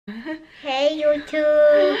Hey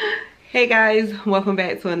YouTube! Hey guys, welcome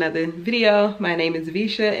back to another video. My name is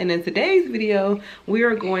Visha, and in today's video we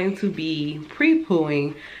are going to be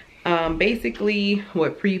pre-pooing. Basically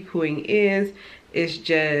what pre-pooing is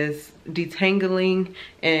just detangling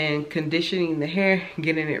and conditioning the hair,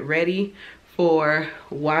 getting it ready for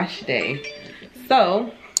wash day.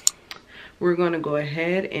 So we're going to go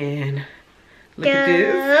ahead and look at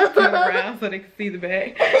this. Turn around so they can see the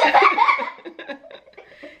back.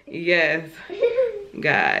 Yes,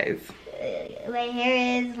 guys. My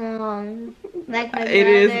hair is long. Like my It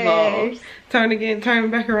is brother's. long. Turn again,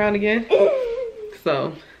 turn back around again.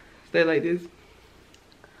 So, stay like this.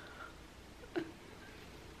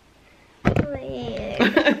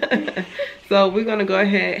 So, we're going to go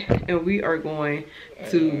ahead and we are going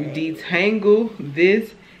to detangle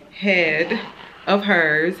this head of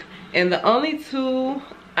hers. And the only two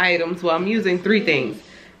items, well, I'm using three things.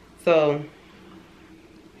 So,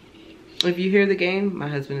 if you hear the game, my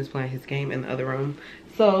husband is playing his game in the other room.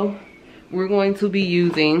 So we're going to be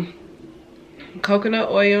using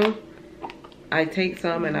coconut oil. I take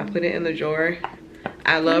some and I put it in the drawer.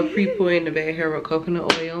 I love pre-pooing the bad hair with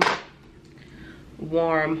coconut oil.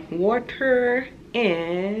 Warm water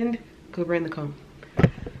and go bring the comb.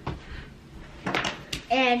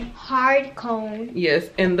 And hard comb. Yes,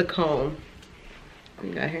 in the comb.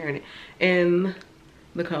 We got hair in it. In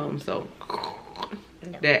the comb, so.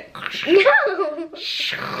 No. That. No.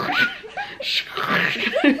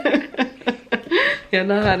 Y'all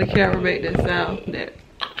know how the camera make that sound. That.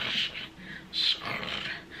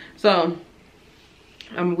 So,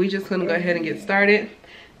 we just gonna go ahead and get started.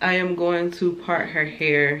 I am going to part her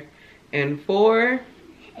hair in 4.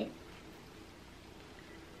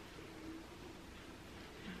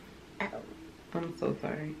 I'm so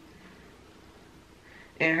sorry.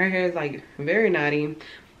 And her hair is like very knotty.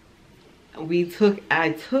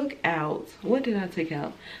 I took out, what did I take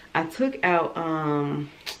out? I took out,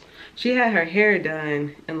 she had her hair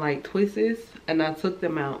done in like twists and I took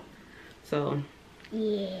them out. So,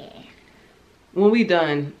 yeah. When we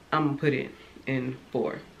done, I'm gonna put it in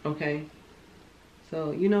 4, okay?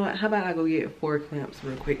 So, you know what? How about I go get 4 clamps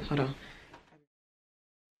real quick? Hold on.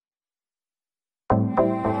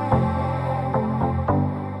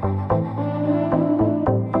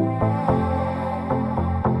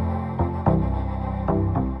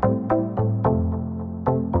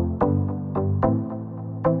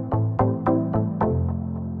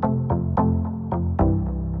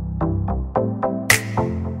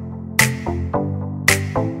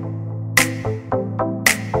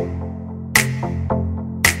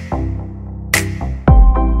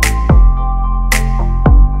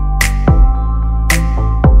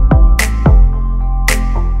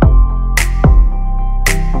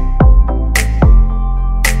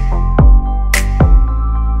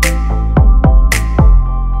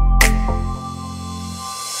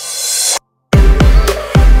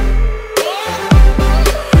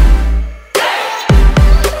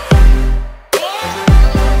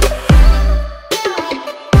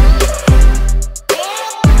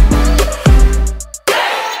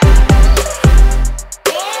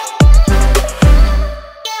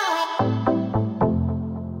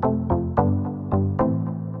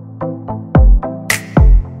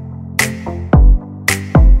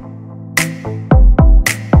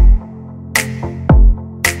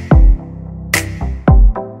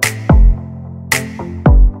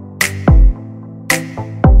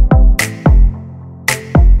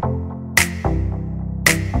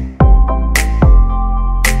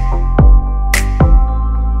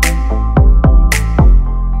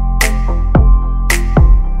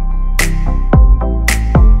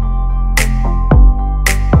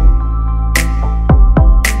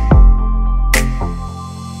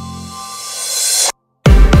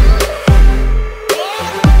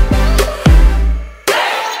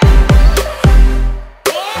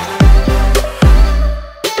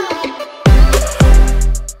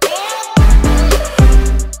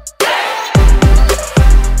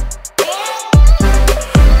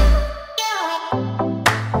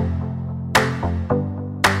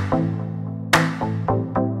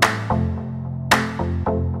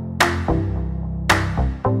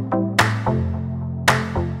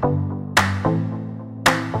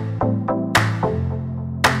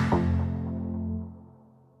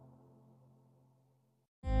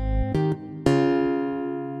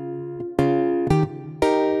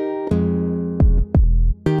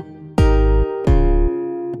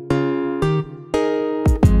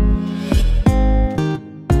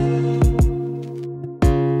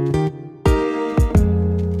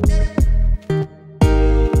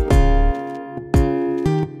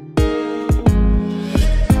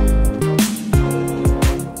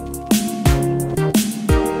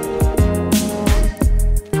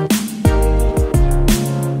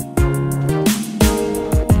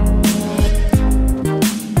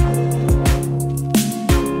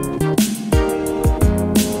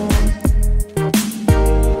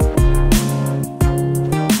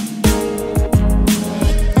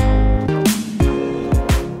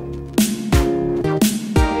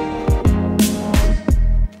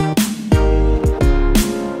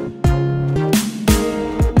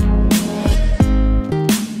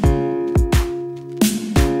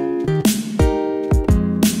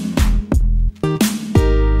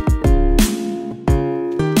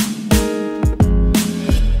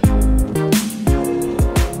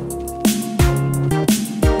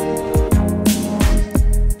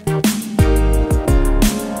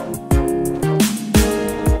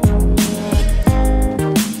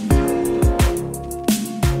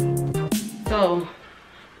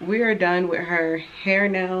 we are done with her hair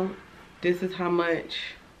now. This is how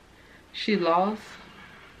much she lost.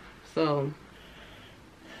 So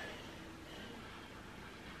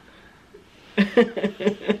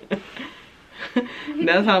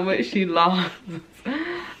that's how much she lost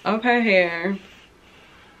of her hair.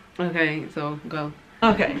 Okay, so go.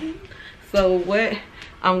 Okay, so what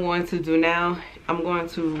I'm going to do now, I'm going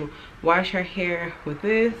to wash her hair with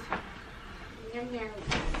this.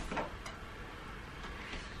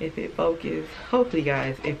 If it focuses, hopefully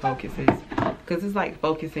guys it focuses, because it's like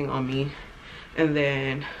focusing on me. And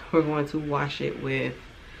then we're going to wash it with,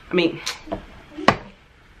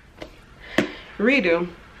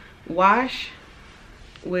 wash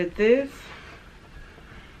with this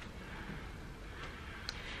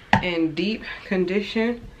and deep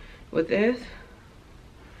condition with this.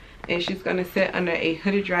 And she's gonna sit under a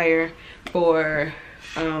hooded dryer for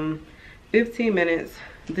 15 minutes.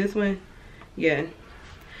 This one, yeah,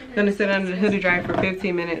 gonna sit under the hooded dryer for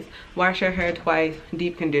 15 minutes, wash her hair twice,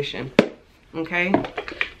 deep condition. Okay,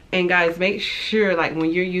 and guys, make sure, like,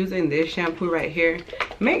 when you're using this shampoo right here,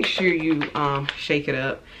 make sure you shake it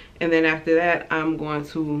up. And then after that, I'm going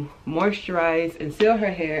to moisturize and seal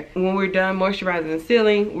her hair. When we're done moisturizing and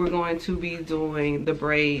sealing, we're going to be doing the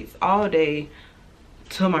braids all day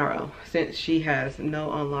tomorrow, since she has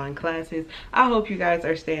no online classes. I hope you guys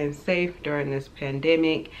are staying safe during this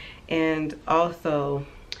pandemic. And also,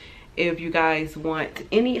 if you guys want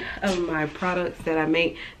any of my products that I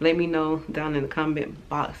make, let me know down in the comment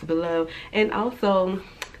box below. And also,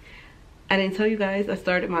 I didn't tell you guys, I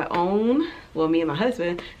started my own, well, me and my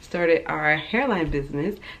husband started our hairline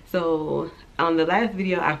business. So on the last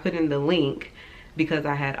video, I put in the link because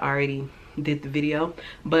I had already did the video,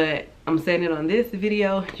 but I'm saying it on this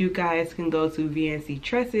video. You guys can go to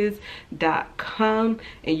vnctresses.com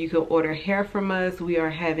and you can order hair from us. We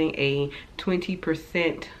are having a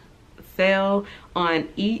 20% sale on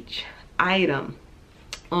each item,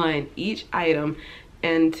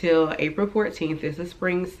 until April 14th. It's a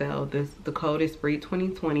spring sale. The code is spring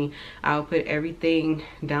 2020. I'll put everything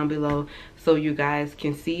down below so you guys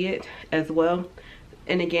can see it as well.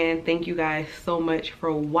 And again, thank you guys so much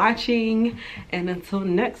for watching, and until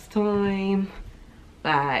next time,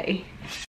 bye.